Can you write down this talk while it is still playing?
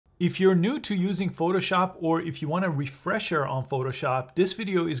If you're new to using Photoshop or if you want a refresher on Photoshop, this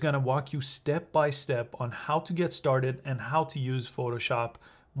video is going to walk you step by step on how to get started and how to use Photoshop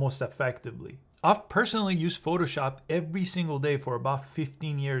most effectively. I've personally used Photoshop every single day for about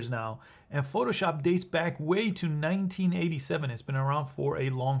 15 years now, and Photoshop dates back way to 1987. It's been around for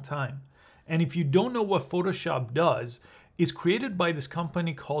a long time. And if you don't know what Photoshop does, it's created by this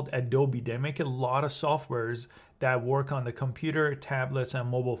company called Adobe. They make a lot of softwares that work on the computer, tablets, and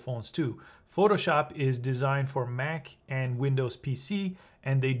mobile phones too. Photoshop is designed for Mac and Windows PC,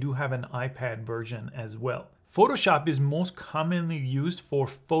 and they do have an iPad version as well. Photoshop is most commonly used for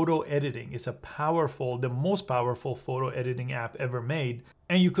photo editing. It's the most powerful photo editing app ever made.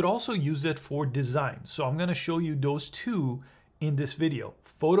 And you could also use it for design. So I'm gonna show you those two in this video.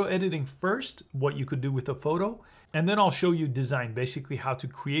 Photo editing first, what you could do with a photo, and then I'll show you design, basically how to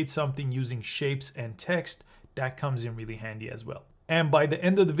create something using shapes and text. That comes in really handy as well. And by the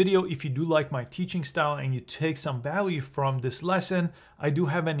end of the video, if you do like my teaching style and you take some value from this lesson, I do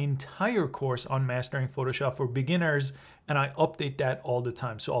have an entire course on mastering Photoshop for beginners, and I update that all the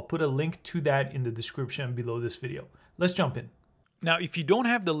time. So I'll put a link to that in the description below this video. Let's jump in. Now, if you don't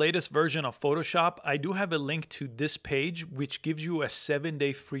have the latest version of Photoshop, I do have a link to this page, which gives you a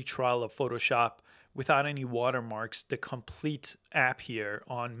 7-day free trial of Photoshop without any watermarks, the complete app here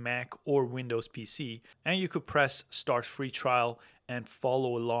on Mac or Windows PC. And you could press start free trial and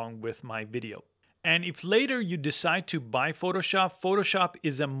follow along with my video. And if later you decide to buy Photoshop, Photoshop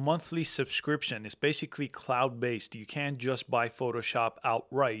is a monthly subscription. It's basically cloud-based. You can't just buy Photoshop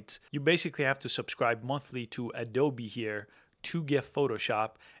outright. You basically have to subscribe monthly to Adobe here to get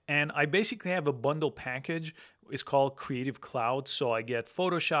Photoshop. And I basically have a bundle package. It's called Creative Cloud. So I get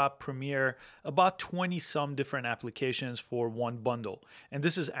Photoshop, Premiere, about 20 some different applications for one bundle. And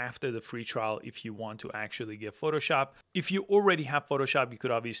this is after the free trial if you want to actually get Photoshop. If you already have Photoshop, you could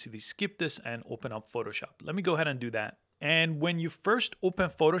obviously skip this and open up Photoshop. Let me go ahead and do that. And when you first open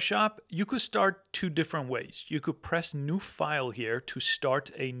Photoshop, you could start two different ways. You could press new file here to start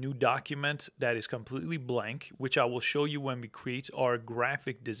a new document that is completely blank, which I will show you when we create our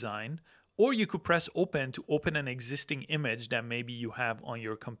graphic design. Or you could press open to open an existing image that maybe you have on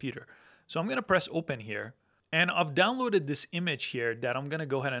your computer. So I'm gonna press open here. And I've downloaded this image here that I'm gonna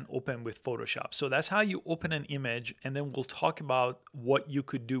go ahead and open with Photoshop. So that's how you open an image, and then we'll talk about what you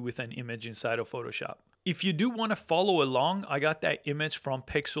could do with an image inside of Photoshop. If you do want to follow along, I got that image from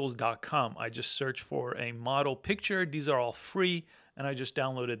pixels.com. I just searched for a model picture. These are all free, and I just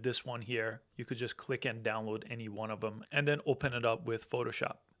downloaded this one here. You could just click and download any one of them and then open it up with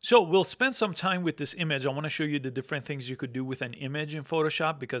Photoshop. So we'll spend some time with this image. I want to show you the different things you could do with an image in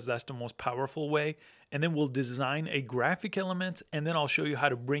Photoshop because that's the most powerful way. And then we'll design a graphic element, and then I'll show you how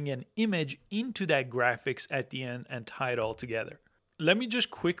to bring an image into that graphics at the end and tie it all together. Let me just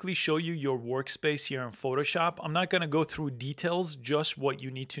quickly show you your workspace here in Photoshop. I'm not going to go through details, just what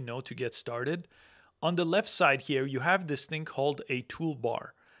you need to know to get started. On the left side here, you have this thing called a toolbar.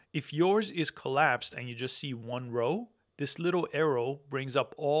 If yours is collapsed and you just see one row, this little arrow brings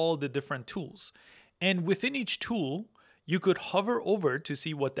up all the different tools. And within each tool, you could hover over to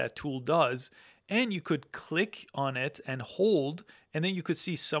see what that tool does, and you could click on it and hold, and then you could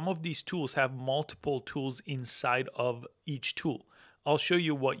see some of these tools have multiple tools inside of each tool. I'll show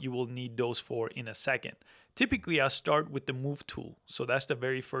you what you will need those for in a second. Typically, I'll start with the Move tool. So that's the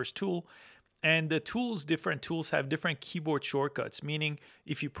very first tool. And the different tools have different keyboard shortcuts, meaning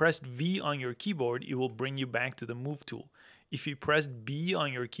if you pressed V on your keyboard, it will bring you back to the Move tool. If you pressed B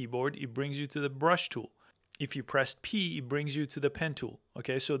on your keyboard, it brings you to the Brush tool. If you pressed P, it brings you to the Pen tool.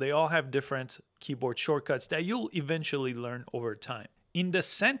 Okay, so they all have different keyboard shortcuts that you'll eventually learn over time. In the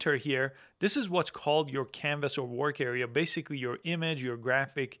center here, this is what's called your canvas or work area. Basically, your image, your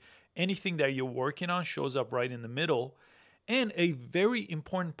graphic, anything that you're working on shows up right in the middle. And a very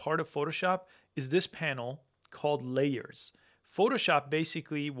important part of Photoshop is this panel called layers. Photoshop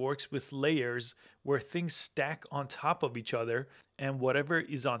basically works with layers where things stack on top of each other, and whatever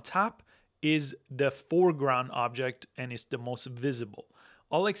is on top is the foreground object and it's the most visible.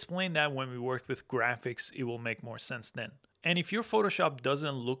 I'll explain that when we work with graphics. It will make more sense then. And if your Photoshop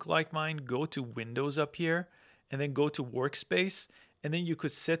doesn't look like mine, go to Windows up here and then go to Workspace, and then you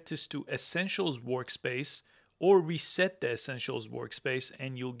could set this to Essentials Workspace or reset the Essentials Workspace,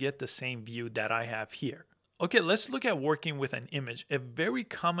 and you'll get the same view that I have here. Okay, let's look at working with an image. A very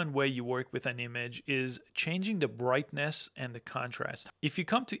common way you work with an image is changing the brightness and the contrast. If you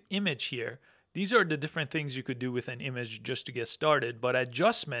come to Image here, these are the different things you could do with an image just to get started, but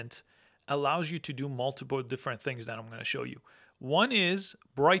adjustment allows you to do multiple different things that I'm going to show you. One is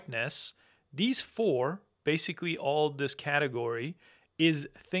brightness. These four, basically all this category, is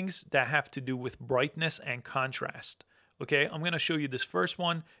things that have to do with brightness and contrast. Okay, I'm going to show you this first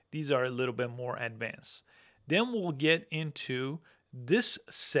one. These are a little bit more advanced. Then we'll get into this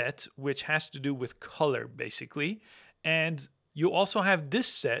set, which has to do with color, basically. And you also have this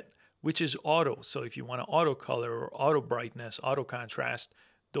set, which is auto. So if you want to auto color or auto brightness, auto contrast,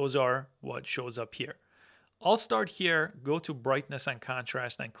 those are what shows up here. I'll start here, go to brightness and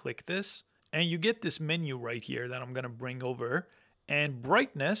contrast and click this. And you get this menu right here that I'm going to bring over. And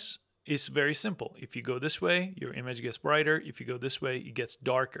brightness is very simple. If you go this way, your image gets brighter. If you go this way, it gets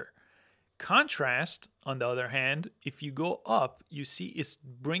darker. Contrast, on the other hand, if you go up, you see it's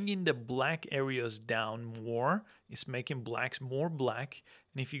bringing the black areas down more. It's making blacks more black.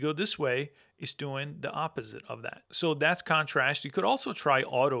 And if you go this way, it's doing the opposite of that. So that's contrast. You could also try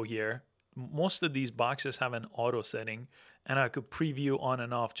auto here. Most of these boxes have an auto setting, and I could preview on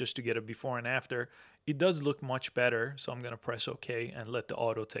and off just to get a before and after. It does look much better, so I'm going to press OK and let the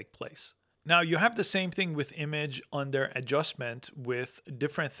auto take place. Now you have the same thing with image under adjustment with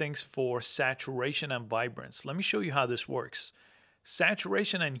different things for saturation and vibrance. Let me show you how this works.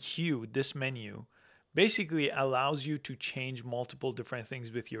 Saturation and hue, this menu, basically allows you to change multiple different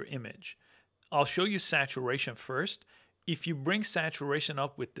things with your image. I'll show you saturation first. If you bring saturation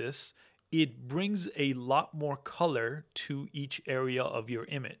up with this, it brings a lot more color to each area of your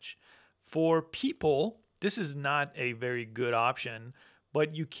image. For people, this is not a very good option,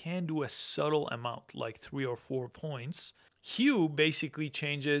 but you can do a subtle amount, like 3 or 4 points. Hue basically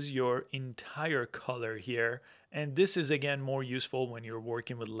changes your entire color here, and this is again more useful when you're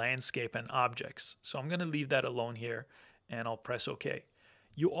working with landscape and objects. So I'm going to leave that alone here, and I'll press OK.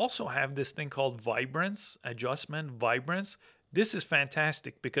 You also have this thing called vibrance, adjustment, vibrance. This is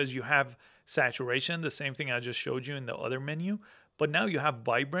fantastic because you have saturation, the same thing I just showed you in the other menu, but now you have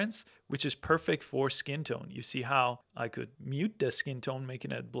vibrance, which is perfect for skin tone. You see how I could mute the skin tone,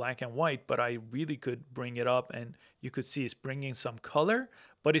 making it black and white, but I really could bring it up, and you could see it's bringing some color,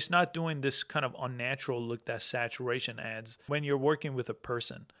 but it's not doing this kind of unnatural look that saturation adds when you're working with a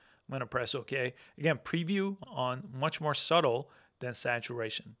person. I'm going to press OK. Again, preview on much more subtle than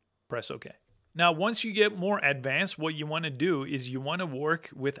saturation. Press OK. Now, once you get more advanced, what you want to do is you want to work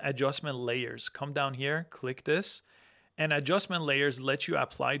with adjustment layers. Come down here, click this, and adjustment layers let you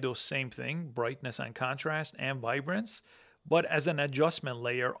apply those same thing, brightness and contrast and vibrance, but as an adjustment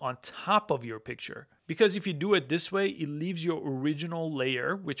layer on top of your picture. Because if you do it this way, it leaves your original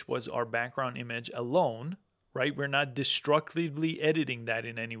layer, which was our background image, alone, right? We're not destructively editing that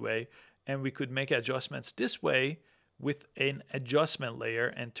in any way, and we could make adjustments this way with an adjustment layer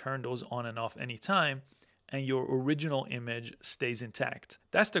and turn those on and off anytime, and your original image stays intact.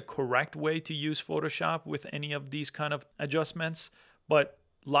 That's the correct way to use Photoshop with any of these kind of adjustments, but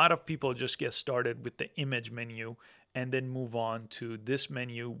a lot of people just get started with the image menu and then move on to this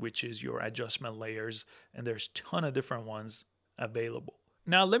menu, which is your adjustment layers, and there's a ton of different ones available.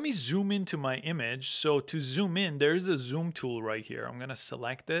 Now let me zoom into my image. So to zoom in, there's a zoom tool right here. I'm gonna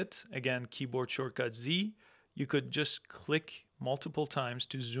select it. Again, keyboard shortcut Z. You could just click multiple times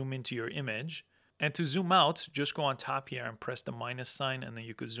to zoom into your image. And to zoom out, just go on top here and press the minus sign, and then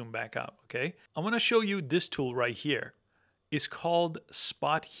you could zoom back out, okay? I'm gonna show you this tool right here. It's called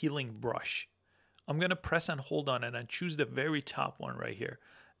Spot Healing Brush. I'm gonna press and hold on it and choose the very top one right here.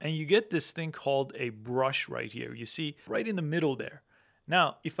 And you get this thing called a brush right here. You see, right in the middle there.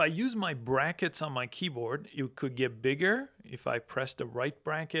 Now, if I use my brackets on my keyboard, it could get bigger if I press the right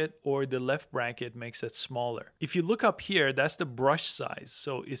bracket, or the left bracket makes it smaller. If you look up here, that's the brush size.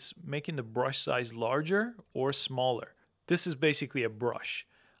 So it's making the brush size larger or smaller. This is basically a brush.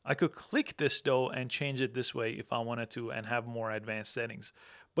 I could click this though and change it this way if I wanted to and have more advanced settings.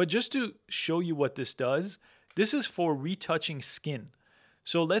 But just to show you what this does, this is for retouching skin.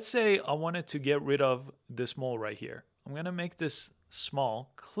 So let's say I wanted to get rid of this mole right here. I'm gonna make this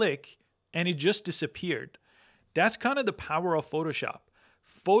small, click, and it just disappeared. That's kind of the power of Photoshop.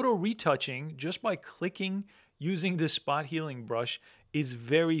 Photo retouching just by clicking using this spot healing brush is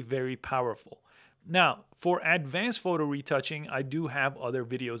very, very powerful. Now, for advanced photo retouching, I do have other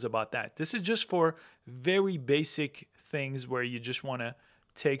videos about that. This is just for very basic things where you just want to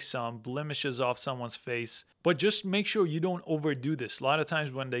take some blemishes off someone's face, but just make sure you don't overdo this. A lot of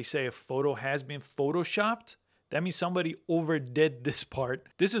times when they say a photo has been photoshopped, that means somebody overdid this part.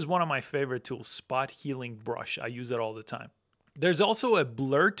 This is one of my favorite tools, Spot Healing Brush. I use it all the time. There's also a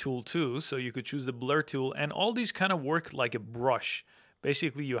blur tool too, so you could choose the blur tool, and all these kind of work like a brush.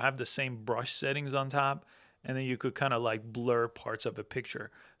 Basically, you have the same brush settings on top, and then you could kind of like blur parts of a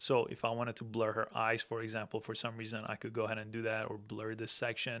picture. So if I wanted to blur her eyes, for example, for some reason, I could go ahead and do that, or blur this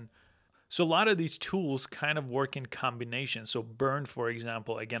section. So a lot of these tools kind of work in combination. So burn, for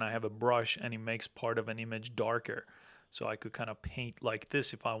example, again, I have a brush and it makes part of an image darker. So I could kind of paint like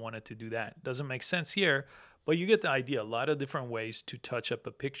this if I wanted to do that. Doesn't make sense here, but you get the idea. A lot of different ways to touch up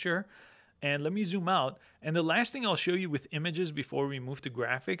a picture. And let me zoom out. And the last thing I'll show you with images before we move to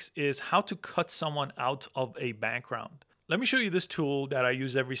graphics is how to cut someone out of a background. Let me show you this tool that I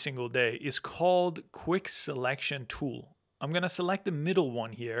use every single day. It's called Quick Selection Tool. I'm gonna select the middle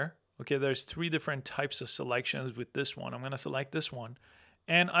one here. Okay, there's 3 different types of selections with this one. I'm gonna select this one.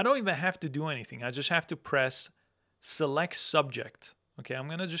 And I don't even have to do anything. I just have to press Select Subject. Okay, I'm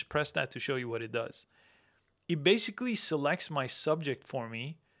gonna just press that to show you what it does. It basically selects my subject for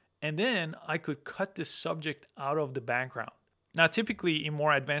me, and then I could cut this subject out of the background. Now, typically in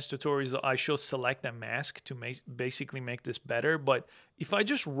more advanced tutorials, I show select and mask to basically make this better. But if I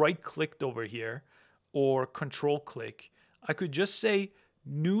just right clicked over here or control click, I could just say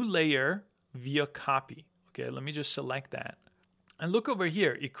new layer via copy. Okay, let me just select that. And look over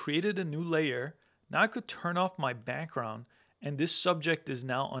here, it created a new layer. Now I could turn off my background and this subject is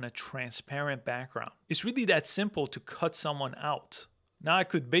now on a transparent background. It's really that simple to cut someone out. Now I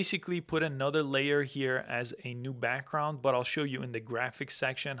could basically put another layer here as a new background, but I'll show you in the graphics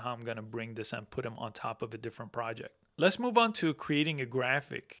section how I'm gonna bring this and put them on top of a different project. Let's move on to creating a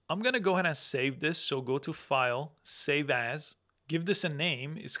graphic. I'm gonna go ahead and save this. So go to File, Save As, give this a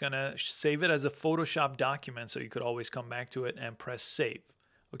name. It's gonna save it as a Photoshop document so you could always come back to it and press Save.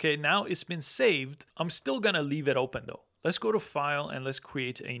 Okay, now it's been saved. I'm still gonna leave it open though. Let's go to File and let's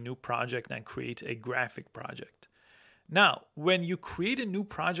create a new project and create a graphic project. Now, when you create a new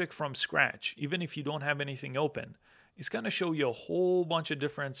project from scratch, even if you don't have anything open, it's going to show you a whole bunch of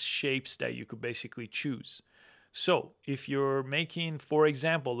different shapes that you could basically choose. So if you're making, for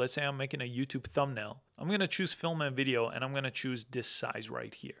example, let's say I'm making a YouTube thumbnail, I'm going to choose film and video and I'm going to choose this size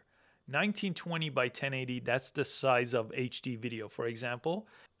right here. 1920 by 1080, that's the size of HD video, for example.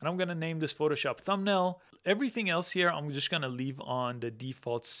 And I'm going to name this Photoshop thumbnail. Everything else here, I'm just going to leave on the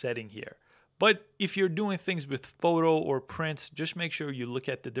default setting here. But if you're doing things with photo or print, just make sure you look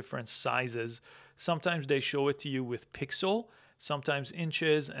at the different sizes. Sometimes they show it to you with pixel, sometimes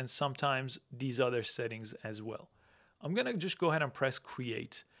inches, and sometimes these other settings as well. I'm gonna just go ahead and press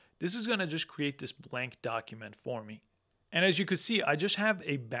create. This is gonna just create this blank document for me. And as you can see, I just have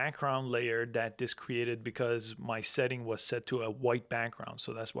a background layer that this created because my setting was set to a white background.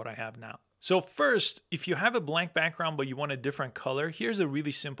 So that's what I have now. So first, if you have a blank background but you want a different color, here's a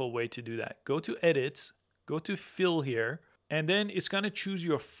really simple way to do that. Go to Edit, go to Fill here, and then it's going to choose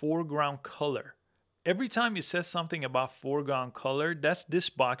your foreground color. Every time it says something about foreground color, that's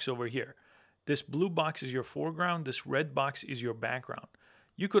this box over here. This blue box is your foreground, this red box is your background.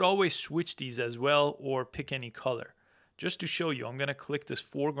 You could always switch these as well or pick any color. Just to show you, I'm going to click this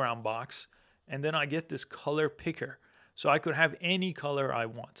foreground box and then I get this color picker. So I could have any color I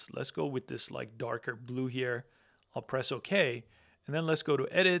want. Let's go with this like darker blue here. I'll press OK. And then let's go to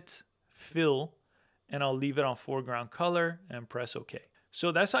Edit, Fill, and I'll leave it on foreground color and press OK.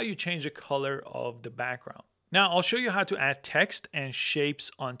 So that's how you change the color of the background. Now I'll show you how to add text and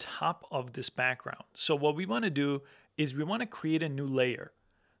shapes on top of this background. So what we want to do is we want to create a new layer.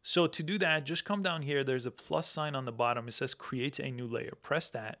 So to do that, just come down here. There's a plus sign on the bottom. It says create a new layer. Press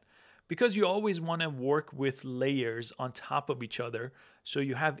that. Because you always want to work with layers on top of each other so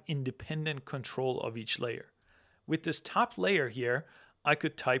you have independent control of each layer. With this top layer here, I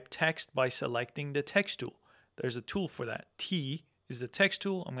could type text by selecting the text tool. There's a tool for that. T is the text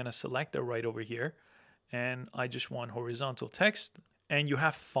tool. I'm going to select it right over here. And I just want horizontal text. And you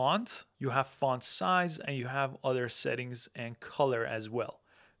have font size, and you have other settings and color as well.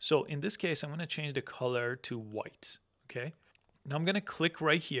 So in this case, I'm going to change the color to white. Okay. Now I'm going to click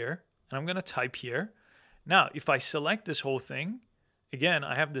right here. And I'm going to type here. Now, if I select this whole thing, again,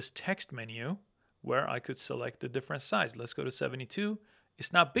 I have this text menu where I could select the different size. Let's go to 72.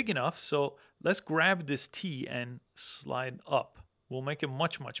 It's not big enough, so let's grab this T and slide up. We'll make it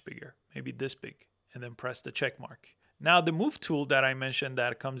much, much bigger, maybe this big, and then press the check mark. Now, the move tool that I mentioned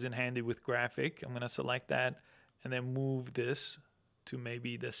that comes in handy with graphic, I'm going to select that and then move this to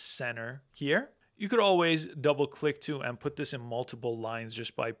maybe the center here. You could always double click too and put this in multiple lines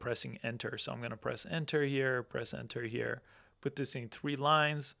just by pressing enter. So I'm going to press enter here, put this in 3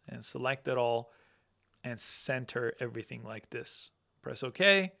 lines and select it all and center everything like this. Press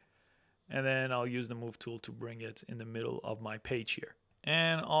OK. And then I'll use the move tool to bring it in the middle of my page here.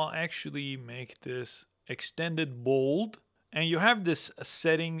 And I'll actually make this extended bold. And you have this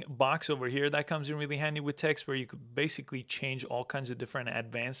setting box over here that comes in really handy with text where you could basically change all kinds of different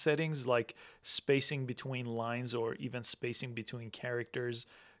advanced settings like spacing between lines or even spacing between characters,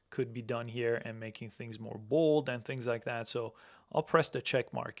 could be done here and making things more bold and things like that. So I'll press the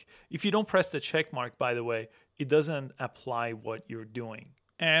check mark. If you don't press the check mark, by the way, it doesn't apply what you're doing.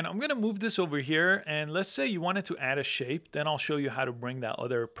 And I'm gonna move this over here, and let's say you wanted to add a shape, then I'll show you how to bring that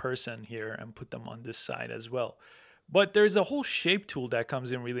other person here and put them on this side as well. But there's a whole shape tool that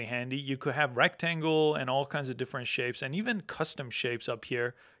comes in really handy. You could have rectangle and all kinds of different shapes, and even custom shapes up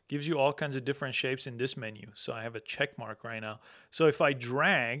here. Gives you all kinds of different shapes in this menu. So I have a check mark right now. So if I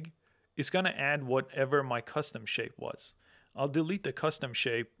drag, it's gonna add whatever my custom shape was. I'll delete the custom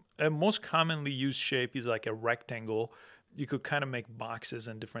shape. A most commonly used shape is like a rectangle. You could kind of make boxes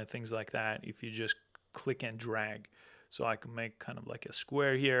and different things like that if you just click and drag. So I could make kind of like a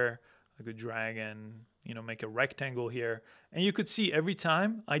square here. I could drag and, you know, make a rectangle here. And you could see every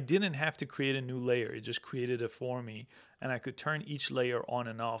time I didn't have to create a new layer. It just created it for me. And I could turn each layer on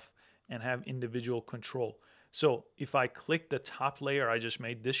and off and have individual control. So if I click the top layer I just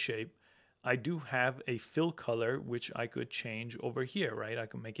made, this shape, I do have a fill color, which I could change over here, right? I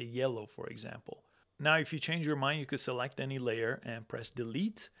could make it yellow, for example. Now, if you change your mind, you could select any layer and press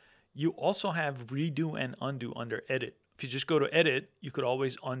delete. You also have redo and undo under edit. If you just go to edit, you could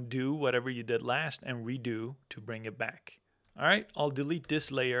always undo whatever you did last and redo to bring it back. All right, I'll delete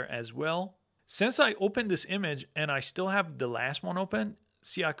this layer as well. Since I opened this image and I still have the last one open,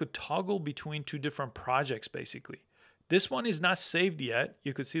 see, I could toggle between two different projects basically. This one is not saved yet.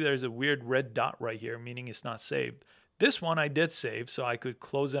 You could see there's a weird red dot right here, meaning it's not saved. This one I did save, so I could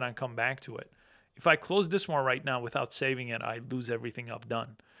close it and come back to it. If I close this one right now without saving it, I lose everything I've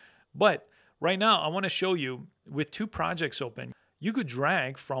done. But right now, I want to show you with two projects open, you could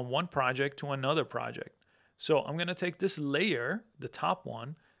drag from one project to another project. So I'm going to take this layer, the top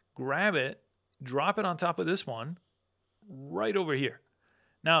one, grab it, drop it on top of this one right over here.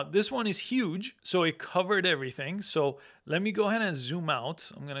 Now, this one is huge, so it covered everything. So let me go ahead and zoom out.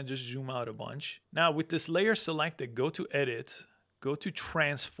 I'm going to just zoom out a bunch. Now, with this layer selected, go to Edit, go to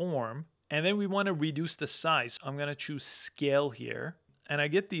Transform, and then we want to reduce the size. I'm going to choose Scale here. And I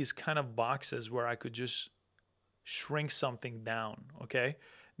get these kind of boxes where I could just shrink something down, okay?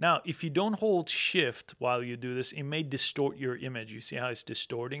 Now, if you don't hold Shift while you do this, it may distort your image. You see how it's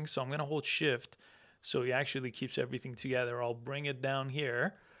distorting? So I'm going to hold Shift so it actually keeps everything together. I'll bring it down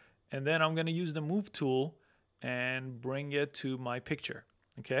here, and then I'm going to use the Move tool and bring it to my picture,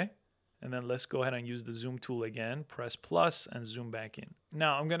 okay? And then let's go ahead and use the zoom tool again, press plus and zoom back in.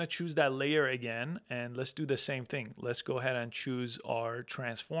 Now I'm gonna choose that layer again and let's do the same thing. Let's go ahead and choose our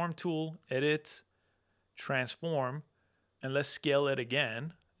transform tool, edit, transform, and let's scale it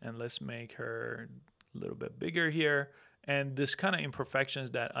again. And let's make her a little bit bigger here. And this kind of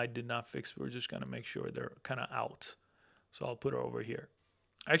imperfections that I did not fix, we're just gonna make sure they're kind of out. So I'll put her over here.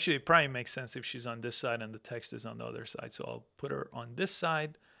 Actually, it probably makes sense if she's on this side and the text is on the other side. So I'll put her on this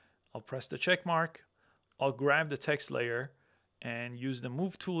side. I'll press the check mark. I'll grab the text layer and use the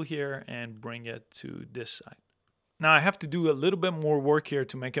move tool here and bring it to this side. Now I have to do a little bit more work here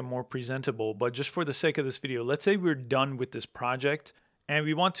to make it more presentable, but just for the sake of this video, let's say we're done with this project and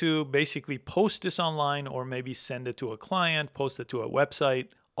we want to basically post this online or maybe send it to a client, post it to a website.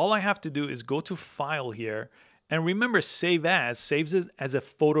 All I have to do is go to File here, and remember, Save As saves it as a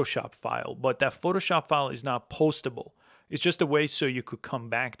Photoshop file, but that Photoshop file is not postable. It's just a way so you could come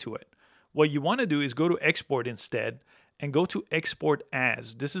back to it. What you want to do is go to Export instead and go to Export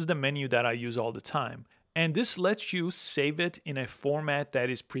As. This is the menu that I use all the time. And this lets you save it in a format that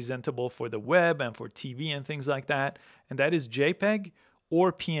is presentable for the web and for TV and things like that. And that is JPEG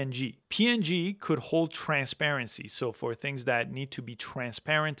or PNG. PNG could hold transparency. So for things that need to be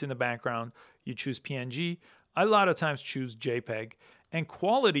transparent in the background, you choose PNG. I a lot of times choose JPEG. And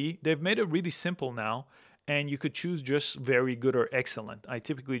quality, they've made it really simple now. And you could choose just very good or excellent. I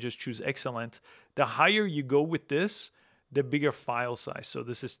typically just choose excellent. The higher you go with this, the bigger file size. So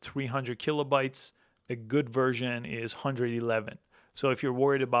this is 300 kilobytes. A good version is 111. So if you're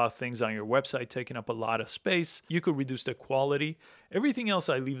worried about things on your website taking up a lot of space, you could reduce the quality. Everything else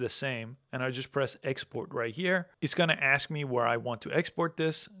I leave the same, and I just press export right here. It's gonna ask me where I want to export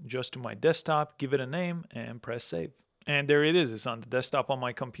this, just to my desktop, give it a name, and press save. And there it is. It's on the desktop on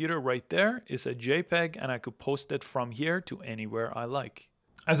my computer right there. It's a JPEG, and I could post it from here to anywhere I like.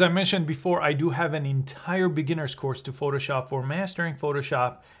 As I mentioned before, I do have an entire beginner's course to Photoshop for mastering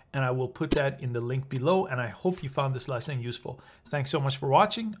Photoshop, and I will put that in the link below, and I hope you found this lesson useful. Thanks so much for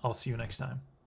watching. I'll see you next time.